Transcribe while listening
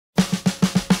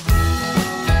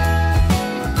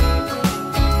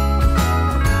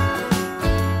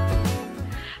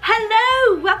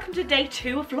day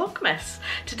 2 of Vlogmas.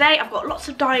 Today I've got lots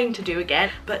of dyeing to do again,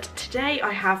 but today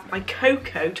I have my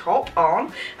Coco top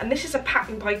on, and this is a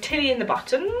pattern by Tilly and the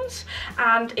Buttons,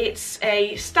 and it's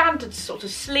a standard sort of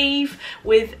sleeve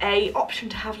with a option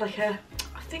to have like a,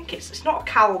 I think it's not a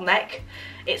cowl neck,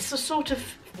 it's a sort of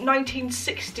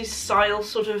 1960s style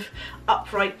sort of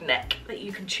upright neck that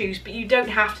you can choose, but you don't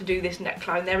have to do this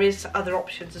neckline. There is other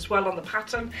options as well on the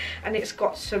pattern, and it's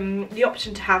got the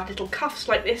option to have little cuffs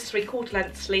like this, 3/4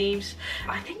 length sleeves.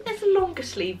 I think there's a longer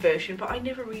sleeve version, but I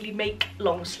never really make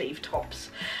long sleeve tops,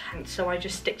 and so I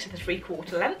just stick to the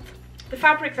 3/4 length. The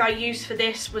fabric that I used for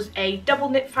this was a double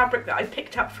knit fabric that I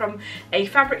picked up from a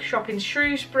fabric shop in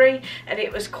Shrewsbury, and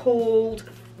it was called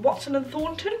Watson and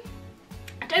Thornton.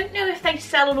 I don't know if they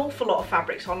sell an awful lot of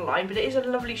fabrics online, but it is a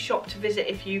lovely shop to visit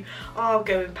if you are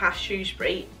going past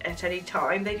Shrewsbury at any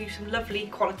time. They do some lovely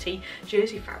quality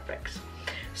jersey fabrics.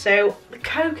 So the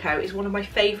Coco is one of my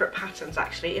favourite patterns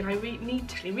actually, and I need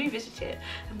to revisit it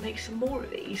and make some more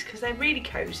of these because they're really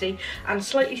cosy and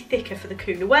slightly thicker for the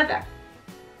cooler weather.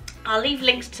 I'll leave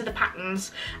links to the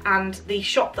patterns and the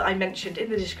shop that I mentioned in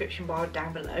the description bar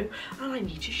down below, and I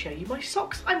need to show you my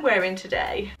socks I'm wearing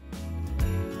today.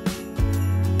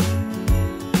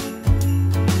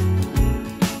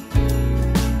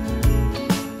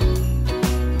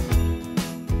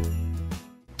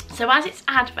 So as it's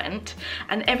Advent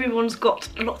and everyone's got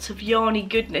lots of yarny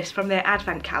goodness from their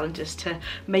Advent calendars to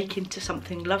make into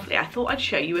something lovely, I thought I'd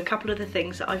show you a couple of the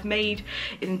things that I've made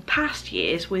in past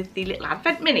years with the little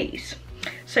Advent minis.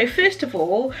 So first of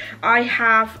all, I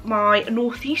have my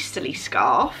Northeasterly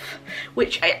scarf,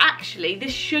 which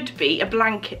this should be a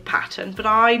blanket pattern, but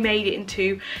I made it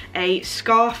into a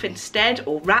scarf instead,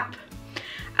 or wrap.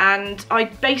 And I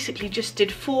basically just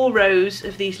did 4 rows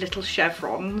of these little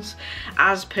chevrons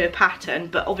as per pattern,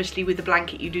 but obviously with the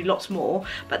blanket you do lots more.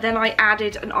 But then I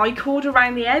added an I-cord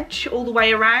around the edge all the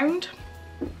way around.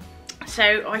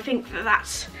 So I think that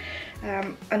that's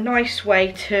a nice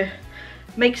way to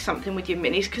make something with your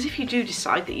minis, because if you do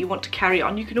decide that you want to carry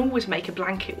on, you can always make a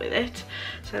blanket with it.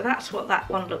 So that's what that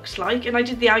one looks like. And I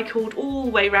did the I-cord all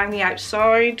the way around the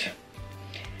outside,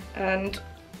 and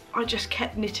I just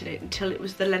kept knitting it until it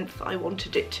was the length that I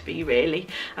wanted it to be really,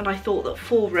 and I thought that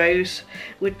 4 rows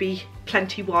would be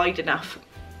plenty wide enough.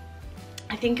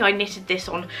 I think I knitted this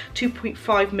on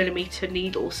 2.5mm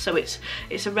needles, so it's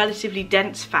a relatively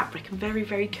dense fabric and very,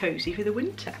 very cosy for the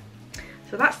winter.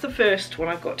 So that's the first one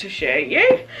I've got to show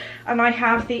you. And I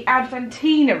have the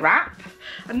Adventina wrap,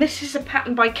 and this is a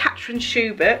pattern by Katrin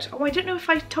Shubert. Oh, I don't know if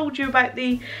I told you about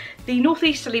the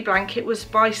Northeasterly blanket was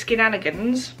by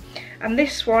Skeinanigans, and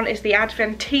this one is the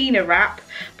Adventina wrap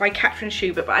by Katrin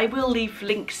Shubert, but I will leave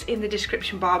links in the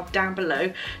description bar down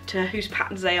below to whose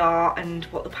patterns they are and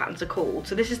what the patterns are called.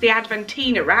 So this is the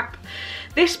Adventina wrap.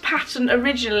 This pattern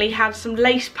originally had some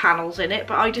lace panels in it,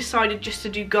 but I decided just to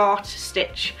do garter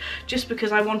stitch just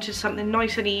because I wanted something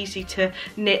nice and easy to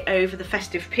knit over the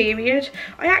festive period.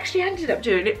 I actually ended up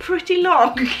doing it pretty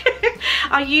long.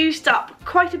 I used up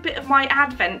quite a bit of my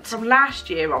Advent from last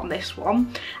year on this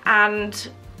one, and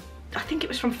I think it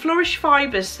was from Flourish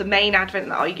Fibres, the main Advent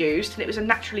that I used, and it was a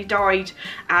naturally dyed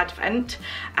Advent,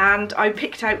 and I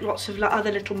picked out lots of other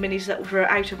little minis that were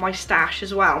out of my stash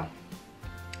as well.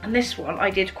 And this one I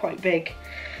did quite big.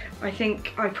 I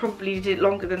think I probably did it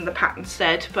longer than the pattern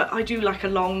said, but I do like a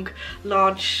long,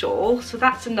 large shawl, so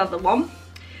that's another one.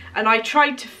 And I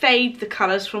tried to fade the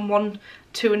colours from one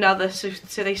to another so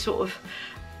they sort of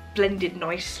blended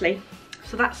nicely.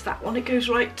 So that's that one. It goes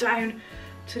right down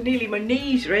to nearly my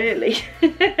knees really.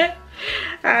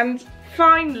 And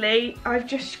finally I'm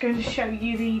just going to show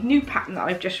you the new pattern that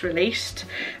I've just released,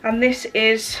 and this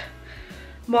is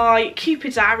my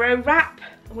Cupid's arrow wrap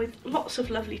with lots of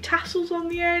lovely tassels on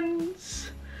the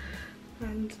ends,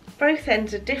 and both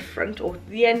ends are different, or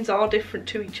the ends are different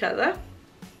to each other,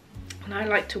 and I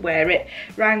like to wear it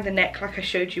round the neck like I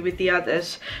showed you with the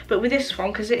others, but with this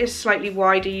one, because it is slightly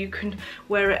wider, you can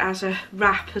wear it as a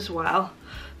wrap as well.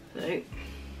 So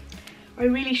I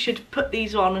really should put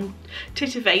these on and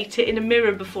titivate it in a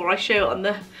mirror before I show it on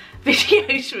the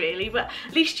videos really, but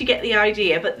at least you get the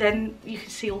idea, but then you can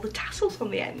see all the tassels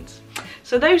on the ends.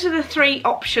 So those are the 3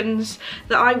 options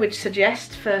that I would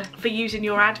suggest for using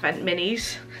your Advent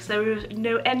minis. So there are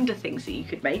no end of things that you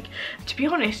could make. To be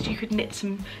honest, you could knit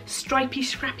some stripy,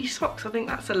 scrappy socks. I think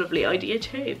that's a lovely idea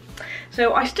too.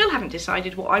 So I still haven't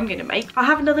decided what I'm going to make. I'll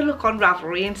have another look on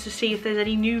Ravelry and to see if there's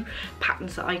any new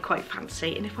patterns that I quite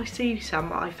fancy, and if I see some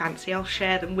that I fancy, I'll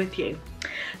share them with you.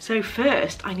 So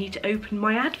first, I need to open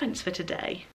my Advents for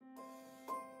today.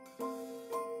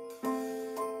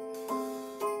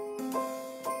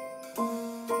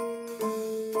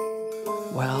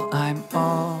 Well, I'm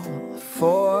all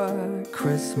for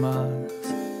Christmas,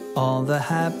 all the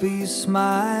happy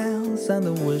smiles and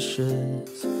the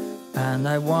wishes, and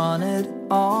I want it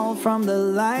all from the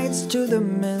lights to the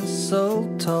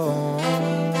mistletoe.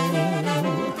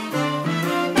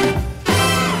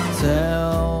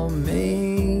 Tell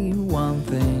me one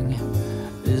thing,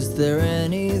 is there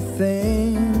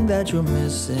anything that you're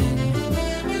missing?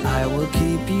 I will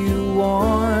keep you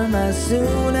warm as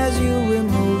soon as you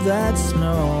remove that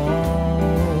snow.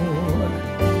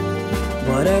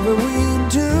 Whatever we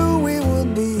do, we will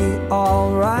be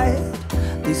alright.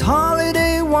 These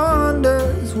holiday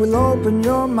wonders will open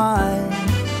your mind.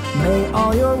 May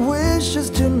all your wishes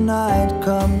tonight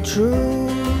come true. The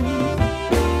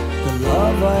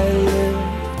love I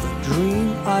lived, the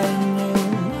dream I knew.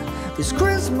 This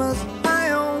Christmas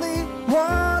I only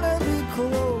wanna be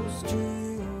close to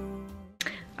you.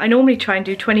 I normally try and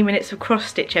do 20 minutes of cross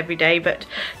stitch every day, but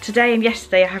today and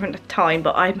yesterday I haven't had time,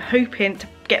 but I'm hoping to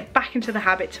get back into the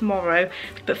habit tomorrow.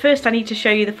 But first I need to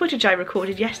show you the footage I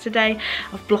recorded yesterday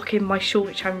of blocking my shawl,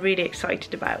 which I'm really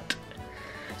excited about.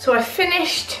 So I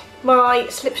finished my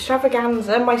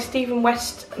Slipstravaganza, my Stephen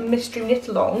West mystery knit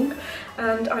along,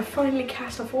 and I finally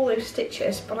cast off all those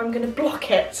stitches, but I'm going to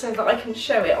block it so that I can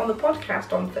show it on the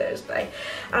podcast on Thursday.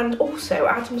 And also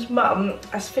Adam's mum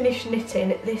has finished knitting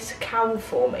this cowl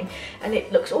for me, and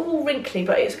it looks all wrinkly,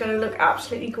 but it's going to look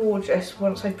absolutely gorgeous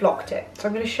once I've blocked it. So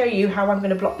I'm going to show you how I'm going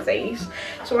to block these.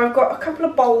 So I've got a couple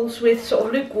of bowls with sort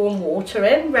of lukewarm water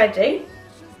in ready,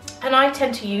 and I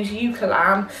tend to use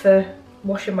Eucalan for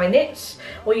washing my knits,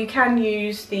 or you can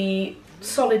use the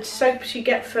solid soaps you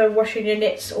get for washing your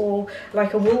knits, or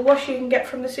like a wool wash you can get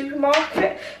from the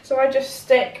supermarket. So I just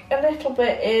stick a little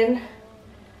bit in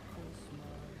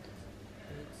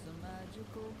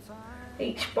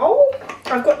each bowl.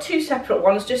 I've got two separate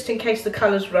ones just in case the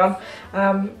colours run.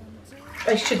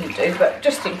 They shouldn't do, but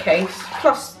just in case.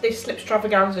 Plus this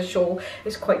Slipstravaganza shawl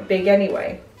is quite big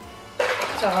anyway.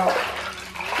 So I'll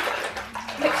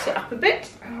mix it up a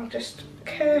bit, and I'll just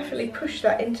carefully push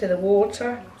that into the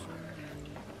water.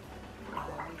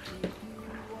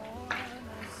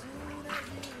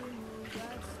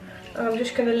 And I'm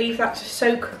just going to leave that to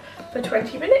soak for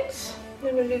 20 minutes.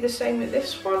 I'm going to do the same with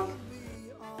this one.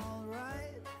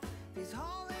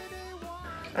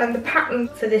 And the pattern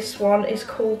for this one is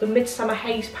called the Midsummer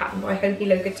Haze pattern by Hoagie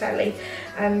Locatelli,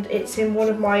 and it's in one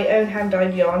of my own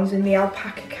hand-dyed yarns in the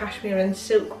alpaca, cashmere and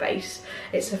silk base.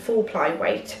 It's a 4-ply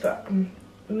weight, but I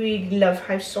really love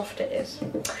how soft it is. So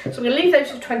I'm going to leave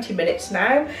those for 20 minutes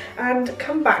now and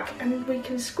come back, and we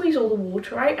can squeeze all the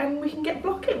water out and we can get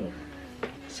blocking.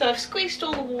 So I've squeezed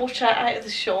all the water out of the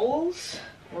shawls,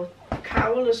 or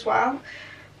cowl as well.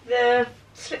 The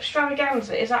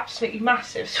Slipstravaganza is absolutely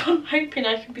massive, so I'm hoping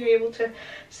I can be able to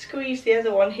squeeze the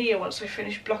other one here once I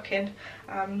finish blocking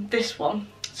this one.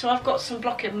 So I've got some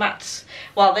blocking mats.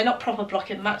 Well, they're not proper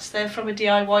blocking mats, they're from a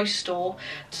DIY store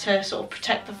to sort of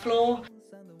protect the floor,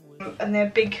 and they're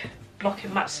big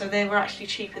blocking mats, so they were actually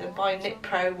cheaper than buying Knit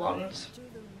Pro ones.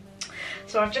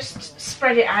 So I've just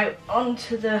spread it out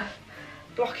onto the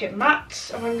blocking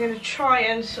mats, and I'm going to try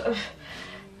and sort of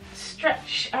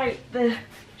stretch out the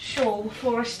shawl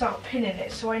before I start pinning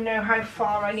it, so I know how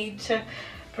far I need to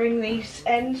bring these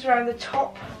ends around the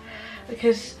top,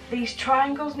 because these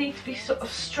triangles need to be sort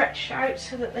of stretched out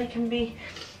so that they can be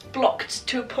blocked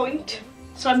to a point.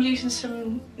 So I'm using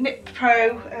some Knit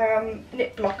Pro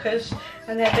knit blockers,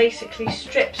 and they're basically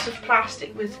strips of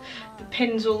plastic with the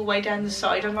pins all the way down the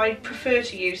side, and I prefer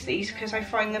to use these because I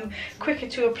find them quicker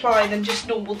to apply than just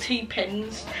normal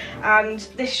T-pins, and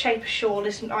this shape of shawl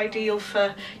isn't ideal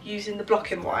for using the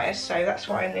blocking wires, so that's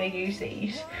why I'm going to use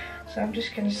these. So I'm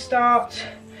just going to start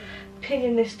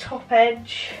pinning this top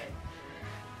edge.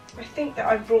 I think that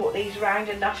I've brought these round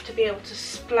enough to be able to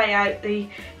splay out the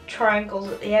triangles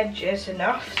at the edges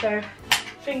enough, so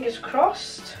fingers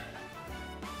crossed.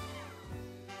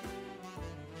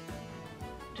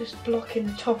 Just blocking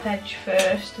the top edge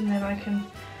first, and then I can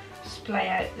splay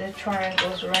out the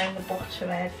triangles around the bottom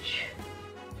edge.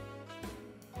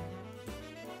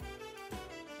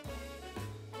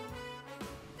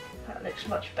 That looks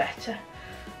much better.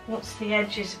 Once the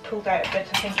edges are pulled out a bit,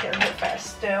 I think it'll look better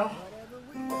still.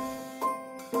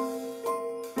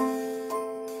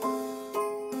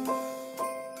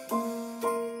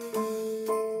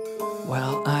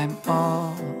 Well, I'm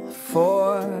all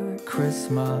for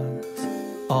Christmas,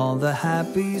 all the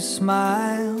happy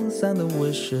smiles and the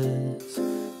wishes,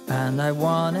 and I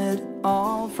want it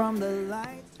all from the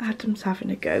light. Adam's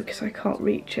having a go because I can't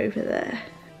reach over there.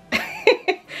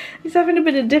 He's having a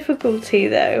bit of difficulty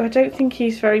though. I don't think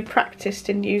he's very practiced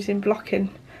in using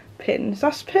blocking pins.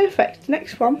 That's perfect.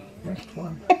 Next one. Next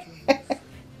one.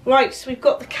 Right, so we've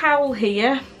got the cowl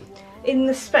here in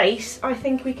the space. I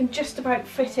think we can just about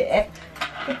fit it.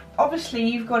 But obviously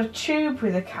you've got a tube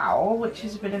with a cowl, which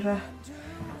is a bit of a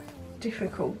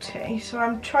difficulty. So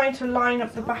I'm trying to line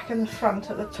up the back and the front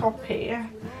at the top here.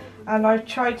 And I've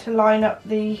tried to line up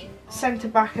the centre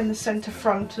back and the centre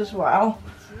front as well.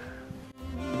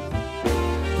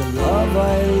 The love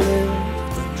I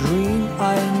lived, the dream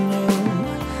I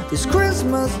knew. This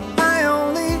Christmas I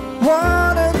only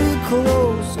wanna be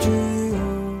close to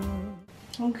you.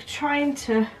 I'm trying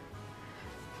to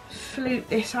flute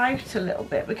this out a little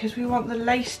bit because we want the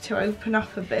lace to open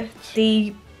up a bit.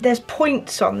 There's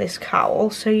points on this cowl,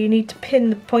 so you need to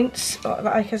pin the points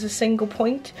like as a single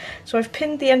point. So I've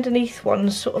pinned the underneath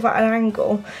ones sort of at an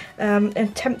angle,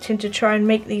 attempting to try and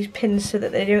make these pins so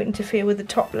that they don't interfere with the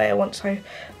top layer once I've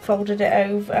folded it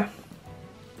over.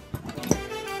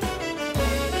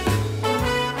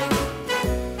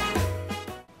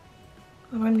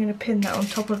 And I'm going to pin that on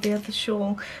top of the other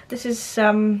shawl. This is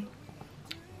how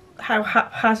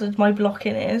haphazard my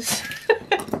blocking is.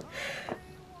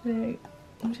 So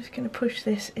I'm just going to push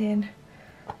this in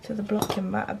to the blocking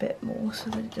mat a bit more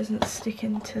so that it doesn't stick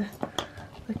into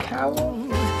the cowl.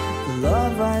 The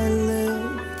love I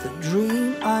lived, the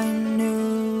dream I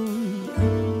knew.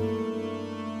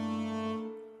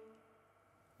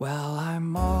 Well,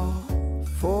 I'm all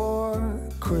for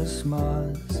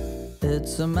Christmas.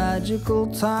 It's a magical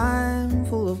time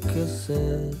full of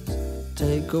kisses.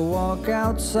 Take a walk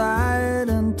outside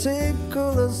and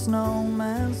tickle the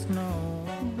snowman's nose.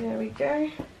 There we go.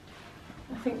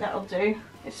 I think that'll do.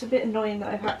 It's a bit annoying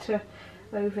that I've had to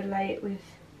overlay it with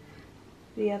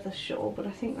the other shawl, but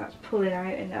I think that's pulling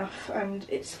out enough and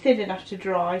it's thin enough to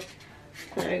dry.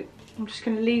 So I'm just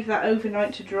going to leave that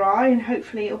overnight to dry and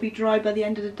hopefully it'll be dry by the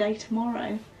end of the day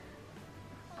tomorrow.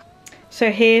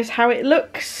 So here's how it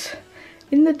looks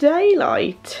in the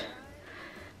daylight.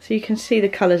 So you can see the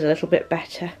colours a little bit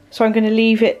better. So I'm going to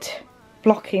leave it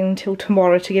blocking until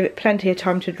tomorrow to give it plenty of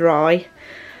time to dry,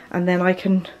 and then I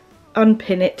can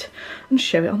unpin it and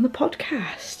show it on the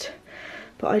podcast.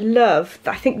 But I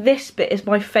think this bit is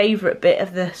my favourite bit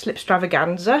of the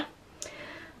Slipstravaganza,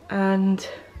 and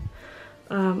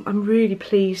I'm really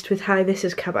pleased with how this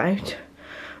has come out.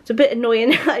 It's a bit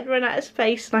annoying I'd run out of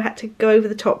space and I had to go over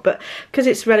the top, but because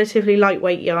it's relatively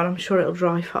lightweight yarn I'm sure it'll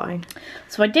dry fine.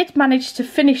 So I did manage to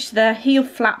finish the heel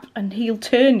flap and heel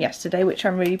turn yesterday, which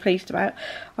I'm really pleased about.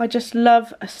 I just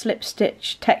love a slip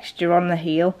stitch texture on the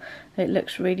heel. It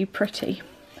looks really pretty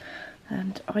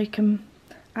and I can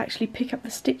actually pick up the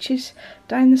stitches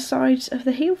down the sides of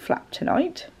the heel flap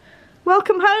tonight.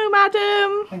 Welcome home,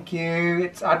 Adam. Thank you.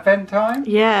 It's Advent time.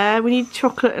 Yeah, we need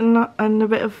chocolate and a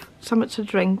bit of something to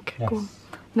drink. Yes. Go on.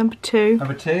 Number 2.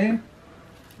 Number 2.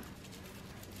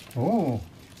 Oh,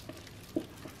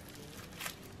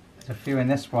 there's a few in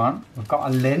this one. We've got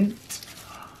a lint,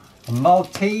 a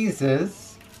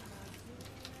Maltesers.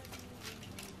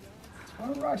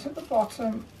 Oh, right at the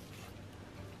bottom.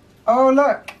 Oh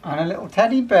look, and a little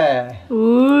teddy bear.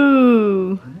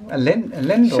 Ooh. A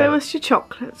lindor. Show us your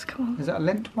chocolates, come on. Is that a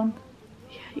lint one?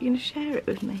 Yeah, you're going to share it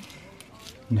with me?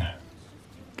 No.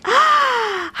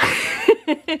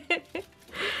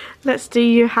 Let's do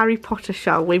your Harry Potter,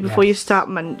 shall we, before you start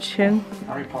munching?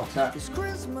 Harry Potter. This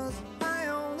Christmas I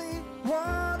only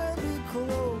wanna be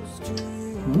close to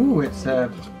you. Ooh, it's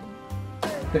a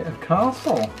bit of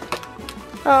castle.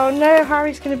 Oh no,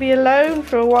 Harry's going to be alone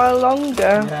for a while longer.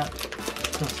 Yeah,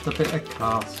 just a bit of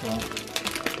castle.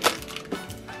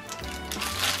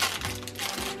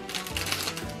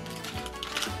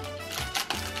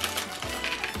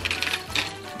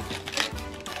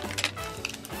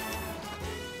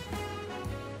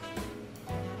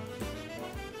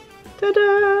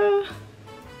 Ta-da!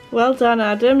 Well done,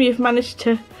 Adam. You've managed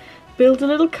to build a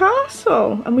little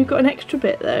castle. And we've got an extra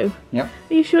bit though. Yep.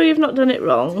 Are you sure you've not done it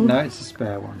wrong? No, it's a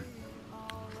spare one,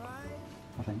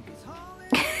 I think.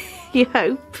 You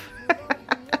hope.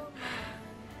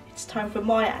 It's time for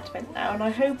my advent now, and I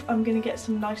hope I'm going to get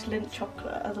some nice lint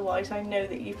chocolate, otherwise I know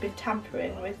that you've been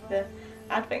tampering with the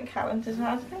advent calendars,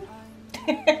 Adam.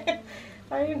 I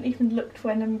haven't even looked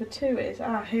where number 2 is.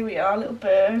 Ah, here we are, little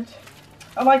bird.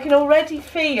 And I can already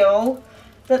feel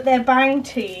that they're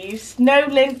bounties. No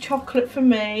lint chocolate for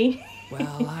me.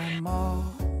 Well, I'm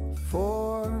all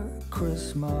for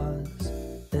Christmas.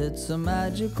 It's a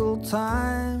magical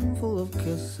time full of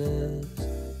kisses.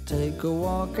 Take a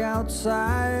walk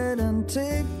outside and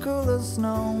tickle the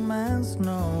snowman's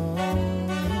nose.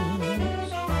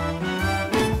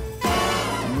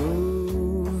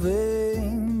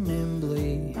 Moving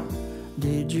nimbly,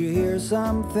 did you hear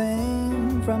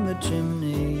something down from the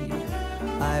chimney.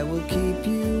 I will keep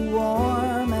you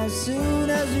warm as soon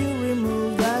as you remove